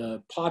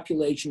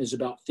population is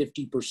about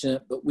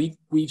 50%, but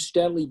we've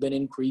steadily been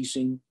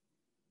increasing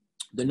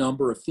the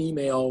number of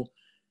female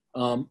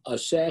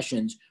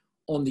accessions.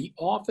 On the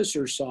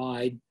officer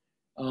side,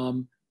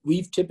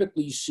 we've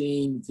typically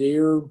seen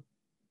their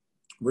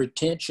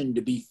retention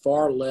to be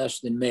far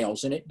less than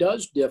males, and it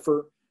does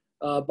differ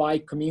by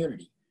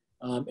community.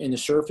 In the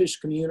surface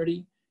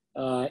community,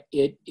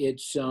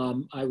 it's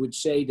I would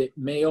say that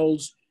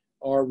males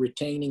are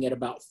retaining at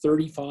about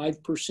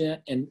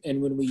 35%,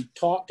 and when we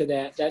talk to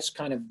that, that's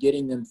kind of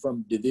getting them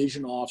from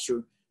division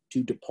officer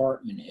to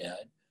department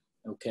head,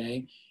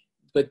 okay?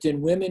 But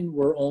then women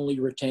were only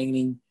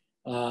retaining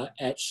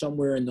at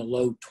somewhere in the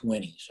low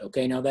 20s,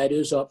 okay? Now that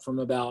is up from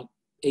about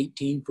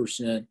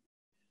 18%,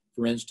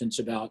 for instance,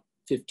 about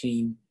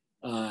 10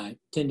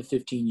 to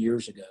 15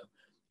 years ago.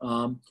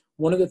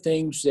 One of the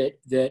things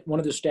that one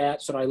of the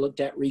stats that I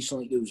looked at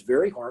recently that was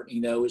very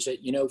heartening, though, is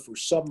that, you know, for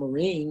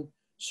submarine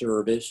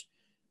service,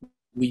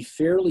 we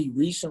fairly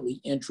recently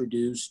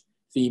introduced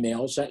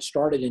females. That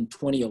started in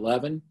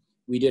 2011.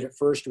 We did it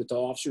first with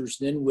officers,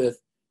 then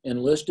with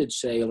enlisted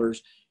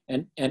sailors,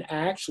 and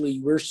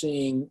actually we're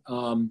seeing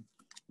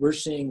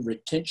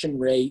retention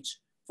rates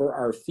for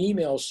our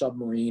female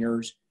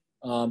submariners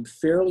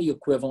fairly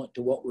equivalent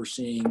to what we're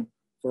seeing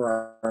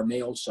for our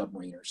male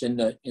submariners in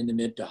the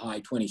mid to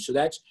high 20s. So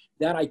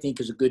that I think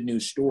is a good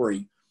news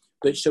story.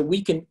 But so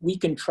we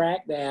can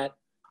track that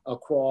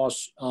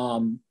across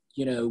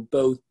you know,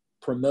 both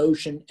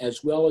promotion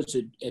as well as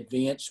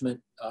advancement,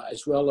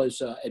 as well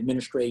as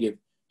administrative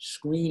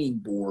screening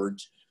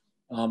boards,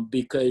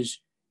 because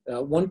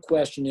one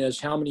question is,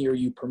 how many are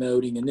you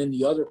promoting? And then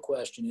the other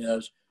question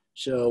is,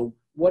 so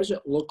what does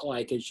it look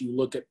like as you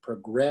look at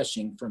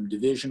progressing from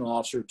division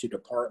officer to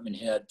department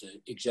head to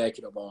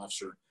executive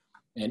officer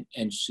and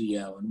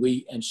CO?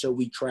 And so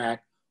we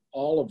track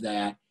all of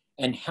that,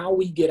 and how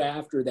we get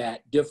after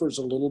that differs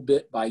a little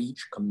bit by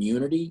each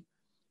community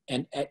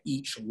and at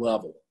each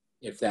level,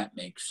 if that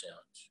makes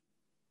sense.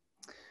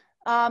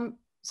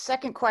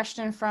 Second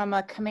question from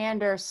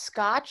Commander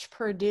Scotch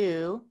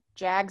Purdue,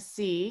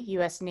 JAG-C,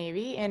 U.S.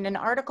 Navy. In an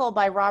article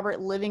by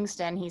Robert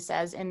Livingston, he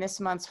says, in this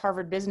month's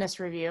Harvard Business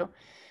Review,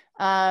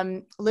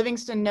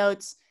 Livingston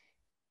notes,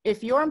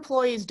 if your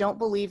employees don't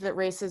believe that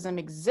racism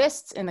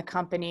exists in the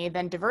company,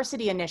 then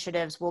diversity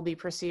initiatives will be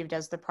perceived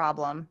as the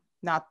problem,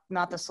 not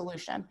the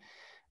solution.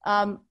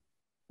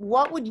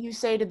 What would you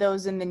say to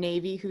those in the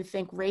Navy who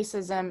think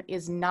racism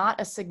is not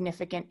a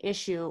significant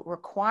issue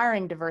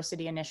requiring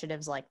diversity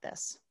initiatives like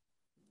this?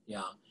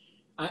 Yeah,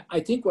 I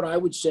think what I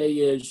would say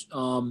is,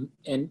 and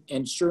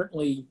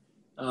certainly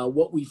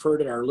what we've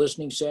heard at our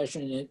listening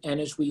session,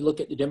 and as we look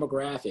at the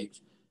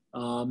demographics,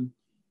 I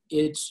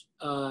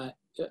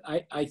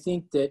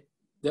think that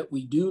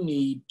we do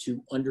need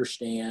to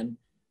understand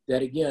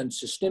that, again,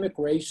 systemic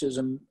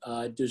racism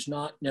does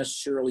not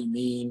necessarily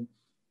mean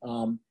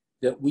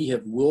that we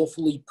have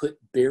willfully put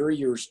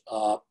barriers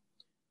up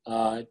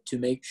to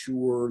make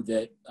sure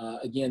that,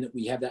 again, that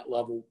we have that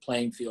level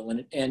playing field.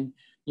 And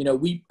you know,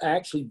 we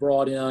actually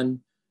brought in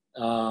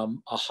a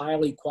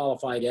highly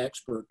qualified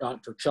expert,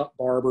 Dr. Chuck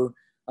Barber.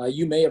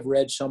 You may have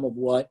read some of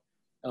what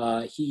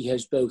he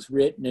has both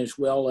written, as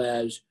well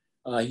as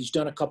he's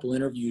done a couple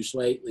interviews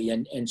lately.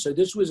 And so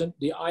this was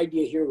the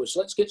idea here was,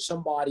 let's get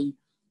somebody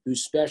who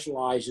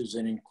specializes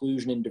in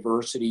inclusion and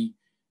diversity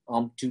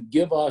to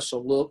give us a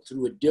look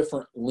through a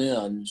different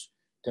lens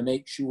to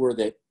make sure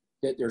that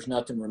there's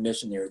nothing we're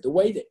missing there. The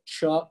way that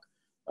Chuck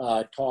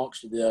talks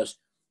to this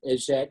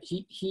is that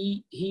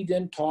he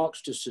then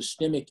talks to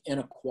systemic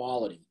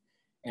inequality.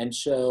 And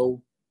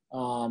so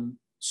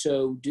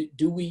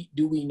do we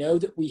know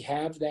that we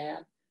have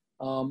that?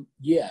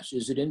 Yes.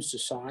 Is it in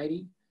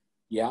society?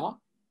 Yeah.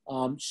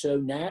 So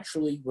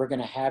naturally we're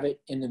going to have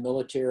it in the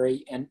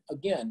military. And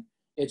again,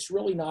 it's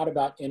really not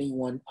about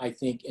anyone, I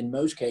think, in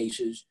most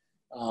cases,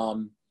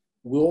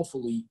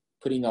 willfully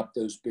putting up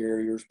those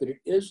barriers, but it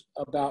is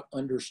about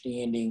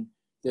understanding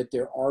that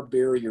there are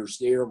barriers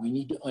there. We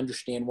need to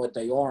understand what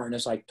they are. And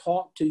as I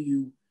talk to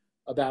you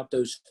about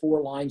those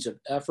 4 lines of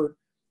effort,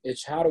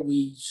 it's how do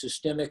we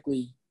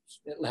systematically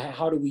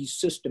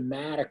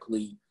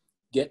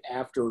get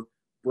after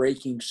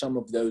breaking some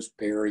of those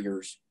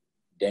barriers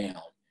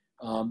down.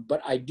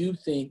 But I do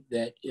think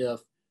that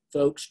if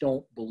folks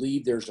don't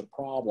believe there's a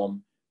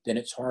problem, then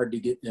it's hard to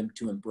get them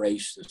to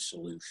embrace the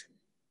solution.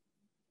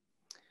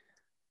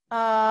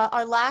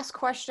 Our last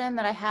question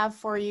that I have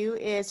for you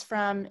is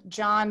from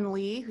John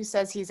Lee, who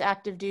says he's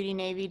active duty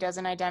Navy,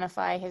 doesn't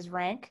identify his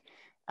rank.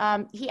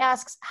 He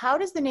asks, how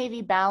does the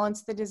Navy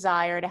balance the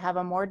desire to have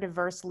a more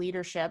diverse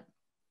leadership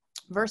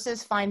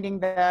versus finding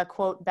the,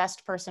 quote,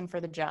 best person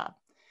for the job?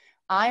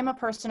 I'm a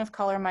person of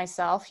color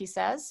myself, he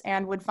says,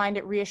 and would find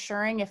it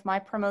reassuring if my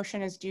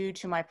promotion is due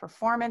to my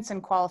performance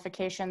and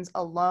qualifications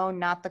alone,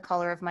 not the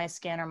color of my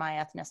skin or my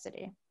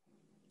ethnicity.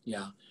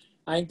 Yeah,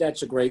 I think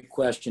that's a great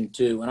question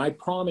too. And I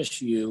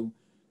promise you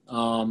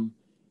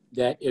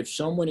that if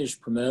someone is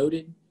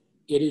promoted,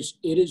 it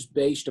is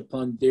based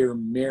upon their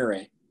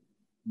merit,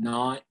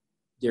 not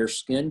their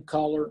skin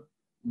color,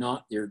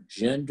 not their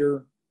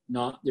gender,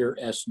 not their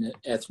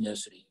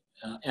ethnicity.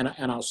 And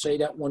I'll say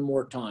that one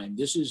more time.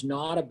 This is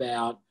not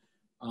about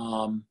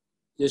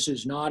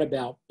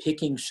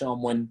picking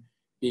someone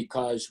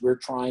because we're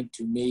trying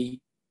to meet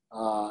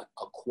a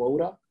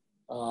quota,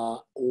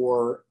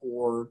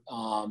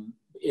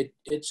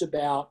 it's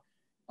about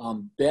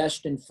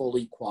best and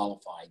fully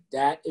qualified.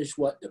 That is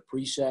what the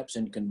precepts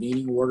and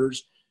convening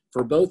orders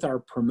for both our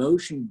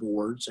promotion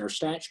boards, our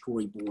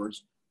statutory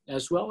boards,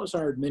 as well as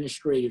our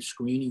administrative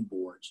screening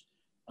boards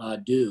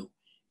do.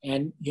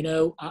 And, you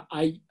know,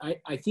 I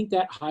think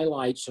that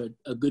highlights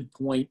a good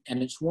point,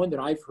 and it's one that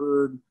I've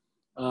heard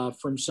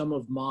from some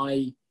of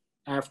my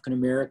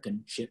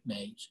African-American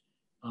shipmates.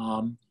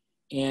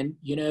 And,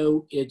 you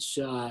know, it's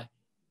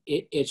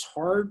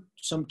hard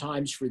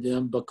sometimes for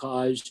them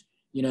because,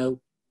 you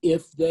know,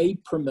 if they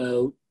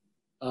promote,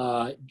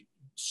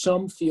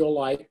 some feel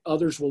like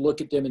others will look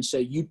at them and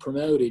say, you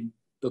promoted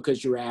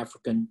because you're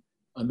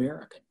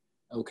African-American,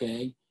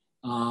 okay?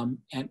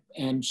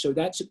 And so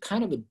that's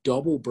kind of a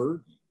double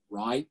burden,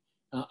 right?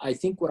 I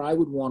think what I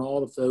would want all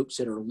the folks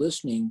that are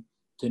listening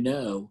to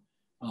know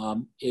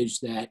is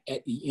that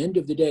at the end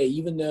of the day,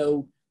 even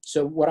though,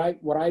 so what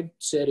I've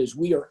said is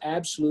we are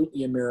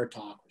absolutely a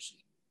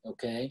meritocracy,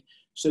 okay?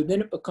 So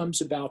then it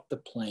becomes about the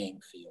playing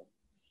field.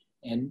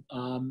 And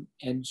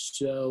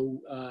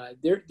so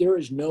there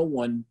is no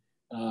one,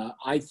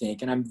 I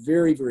think, and I'm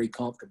very, very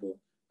comfortable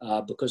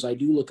because I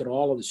do look at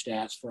all of the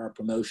stats for our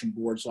promotion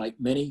boards. Like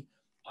many,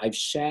 I've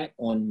sat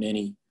on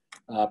many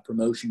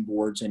promotion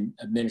boards and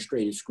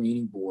administrative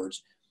screening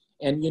boards.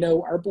 And, you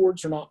know, our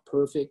boards are not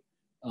perfect,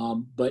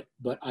 but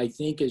I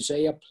think as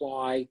they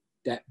apply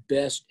that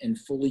best and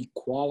fully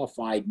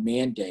qualified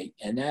mandate,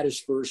 and that is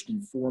first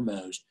and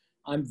foremost,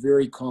 I'm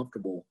very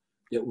comfortable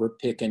that we're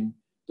picking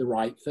the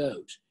right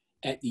folks.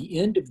 At the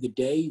end of the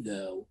day,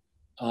 though,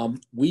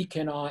 we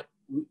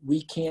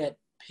can't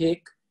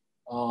pick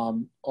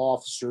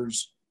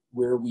officers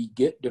where we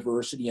get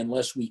diversity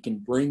unless we can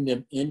bring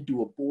them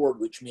into a board,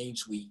 which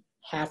means we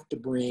have to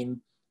bring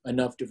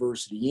enough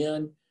diversity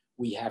in.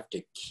 We have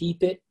to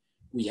keep it.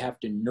 We have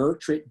to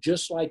nurture it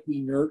just like we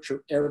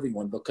nurture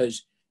everyone.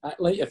 Because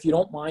if you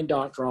don't mind,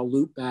 Doctor, I'll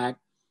loop back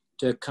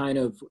to kind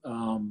of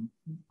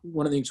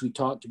one of the things we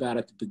talked about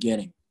at the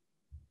beginning.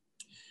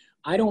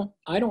 I don't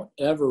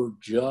ever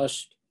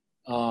just,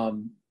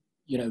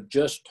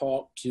 just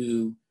talk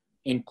to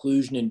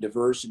inclusion and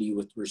diversity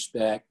with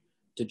respect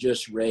to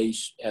just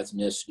race,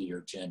 ethnicity,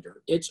 or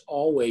gender. It's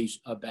always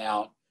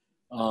about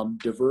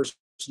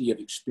diversity of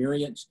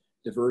experience,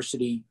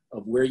 diversity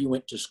of where you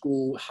went to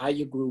school, how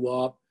you grew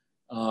up,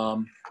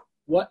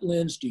 what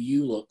lens do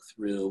you look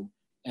through?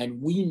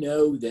 And we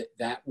know that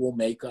that will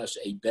make us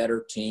a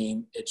better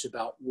team. It's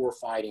about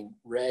warfighting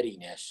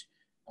readiness.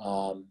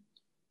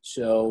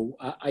 So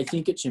I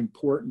think it's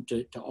important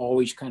to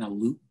always kind of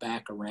loop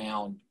back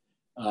around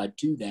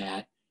to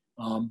that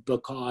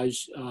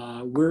because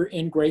we're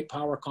in great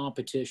power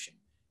competition.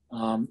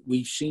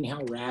 We've seen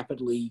how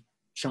rapidly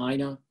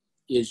China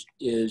is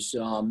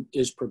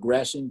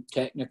progressing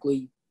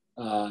technically,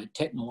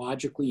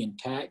 technologically, and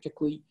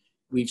tactically.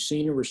 We've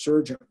seen a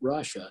resurgent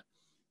Russia.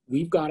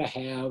 We've got to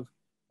have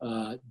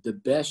the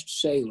best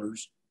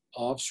sailors,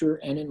 officer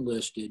and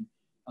enlisted.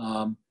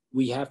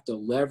 We have to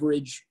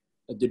leverage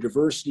the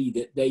diversity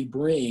that they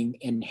bring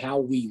and how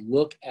we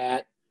look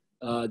at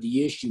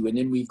the issue. And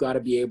then we've got to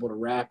be able to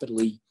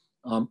rapidly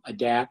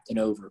adapt and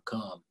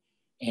overcome.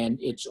 And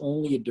it's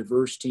only a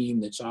diverse team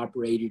that's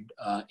operated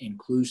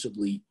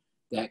inclusively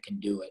that can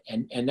do it.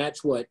 And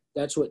that's what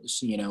the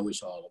CNO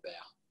is all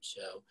about.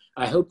 So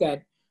I hope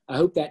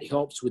that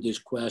helps with this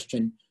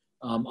question.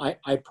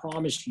 I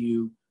promise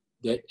you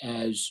that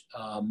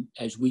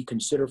as we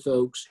consider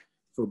folks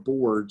for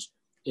boards,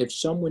 if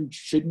someone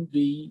shouldn't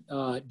be,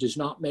 does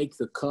not make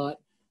the cut,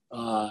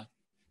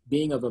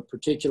 being of a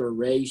particular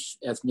race,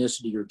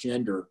 ethnicity, or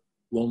gender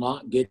will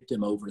not get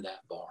them over that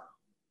bar.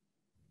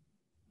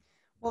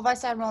 Well,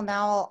 Vice Admiral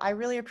Nowell, I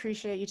really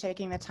appreciate you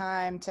taking the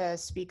time to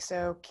speak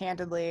so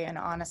candidly and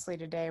honestly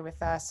today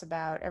with us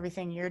about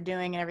everything you're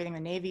doing and everything the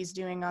Navy's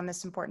doing on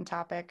this important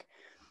topic.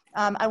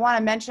 I want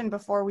to mention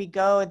before we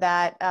go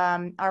that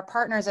our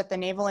partners at the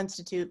Naval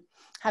Institute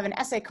have an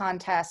essay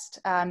contest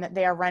that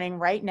they are running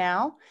right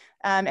now.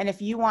 And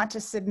if you want to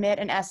submit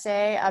an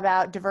essay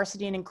about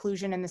diversity and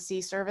inclusion in the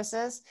sea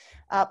services,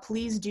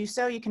 please do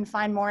so. You can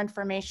find more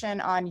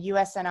information on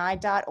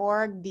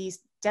usni.org. The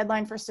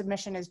Deadline for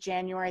submission is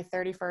January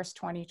 31st,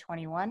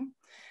 2021.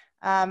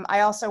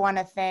 I also want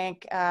to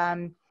thank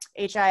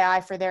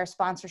HII for their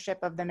sponsorship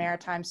of the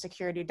Maritime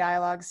Security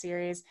Dialogue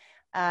series.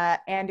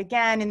 And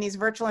again, in these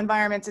virtual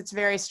environments, it's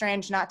very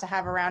strange not to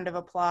have a round of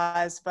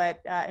applause, but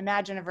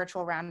imagine a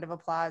virtual round of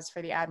applause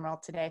for the Admiral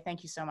today.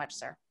 Thank you so much,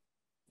 sir.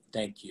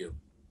 Thank you.